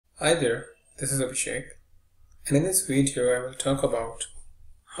Hi there, this is Abhishek, and in this video I will talk about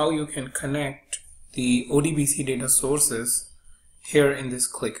how you can connect the ODBC data sources here in this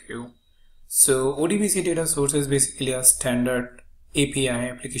QlikView. So ODBC data source is basically a standard API,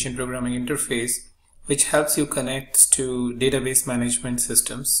 application programming interface, which helps you connect to database management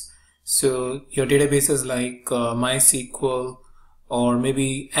systems. So your databases like MySQL or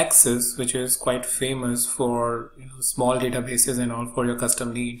maybe Access, which is quite famous for small databases and all for your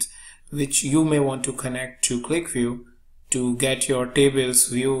custom needs, which you may want to connect to QlikView to get your tables,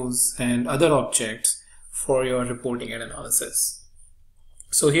 views, and other objects for your reporting and analysis.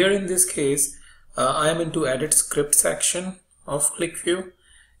 So here in this case, I am into Add Script section of QlikView,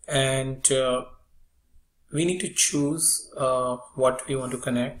 and we need to choose what we want to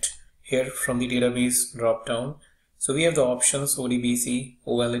connect here from the database drop down. So we have the options ODBC,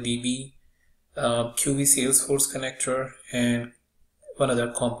 OLDB, QV Salesforce connector, and one other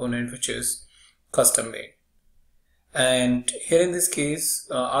component which is custom made. And here in this case,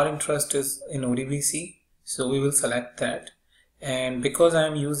 our interest is in ODBC, so we will select that. And because I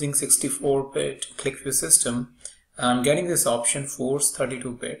am using 64-bit QlikView system, I'm getting this option Force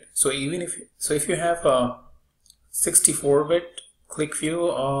 32-bit. So if you have a 64-bit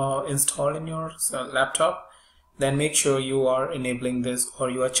QlikView installed in your laptop, then make sure you are enabling this or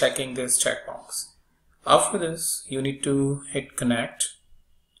you are checking this checkbox. After this, you need to hit connect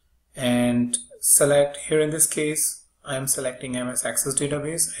and select. Here in this case, I am selecting MS Access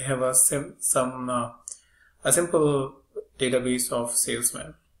database. I have a simple database of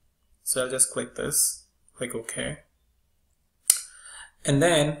salesmen. So I'll just click this, click OK. And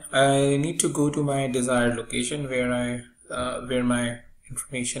then I need to go to my desired location where my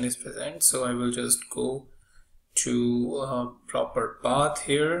information is present. So I will just go to a proper path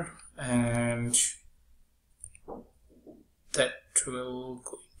here, and that will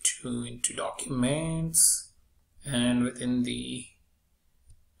go into documents, and within the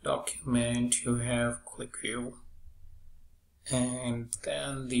document you have QlikView, and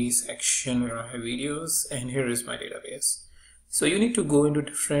then the section where I have videos, and here is my database. So you need to go into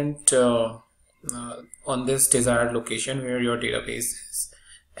different on this desired location where your database is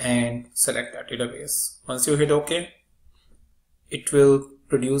and select that database. Once you hit OK, it will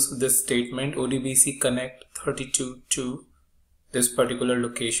produce this statement ODBC connect 32 to this particular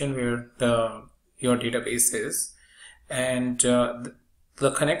location where your database is. And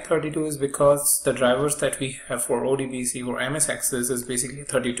the connect 32 is because the drivers that we have for ODBC or MS Access is basically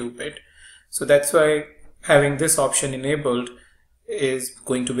 32-bit. So that's why having this option enabled is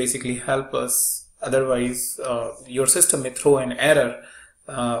going to basically help us. Otherwise, your system may throw an error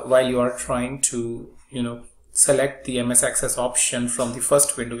while you are trying to select the MS Access option from the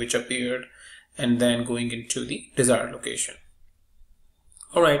first window which appeared and then going into the desired location.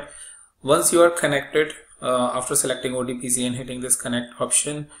 Alright, once you are connected, after selecting ODBC and hitting this connect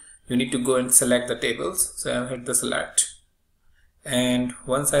option, you need to go and select the tables. So I'll hit the select, and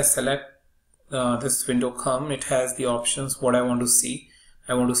once I select, this window come, it has the options what I want to see.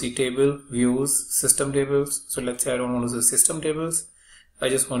 I want to see table, views, system tables. So let's say I don't want to see system tables, I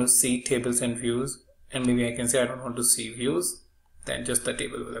just want to see tables and views, and maybe I can say I don't want to see views, then just the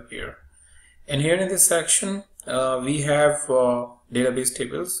table will appear. And here in this section, we have database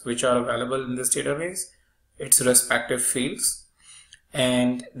tables which are available in this database, its respective fields.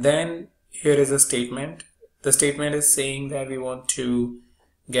 And then here is a statement. The statement is saying that we want to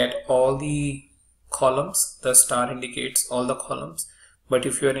get all the columns. The star indicates all the columns, but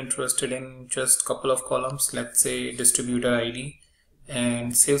if you are interested in just a couple of columns, let's say distributor ID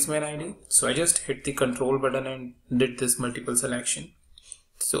and salesman ID, so I just hit the control button and did this multiple selection.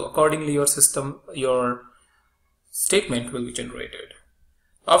 So accordingly your statement will be generated.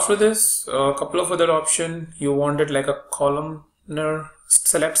 After this, a couple of other options. You wanted like a columnar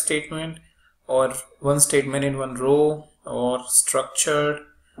select statement, or one statement in one row, or structured,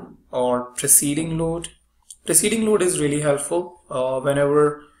 or preceding load. Preceding load is really helpful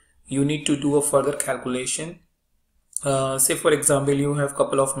whenever you need to do a further calculation. Say for example, you have a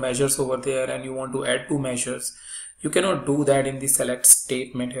couple of measures over there and you want to add 2 measures. You cannot do that in the select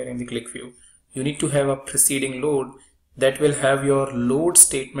statement here in the QlikView. You need to have a preceding load that will have your load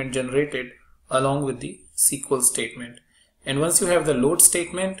statement generated along with the SQL statement. And once you have the load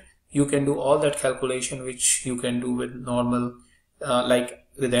statement, you can do all that calculation which you can do with normal, like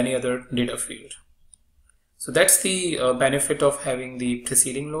with any other data field. So that's the benefit of having the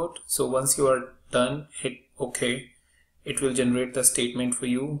preceding load. So once you are done, hit OK. It will generate the statement for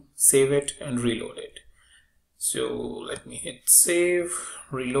you, save it and reload it. So let me hit save,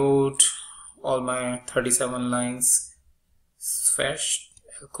 reload, all my 37 lines fetched,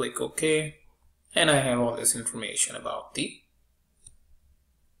 I'll click OK, and I have all this information about the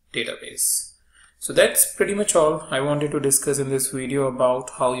database. So that's pretty much all I wanted to discuss in this video about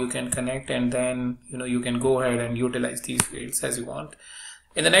how you can connect, and then you can go ahead and utilize these fields as you want.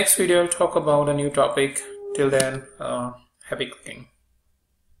 In the next video I'll talk about a new topic. Till then, happy clicking.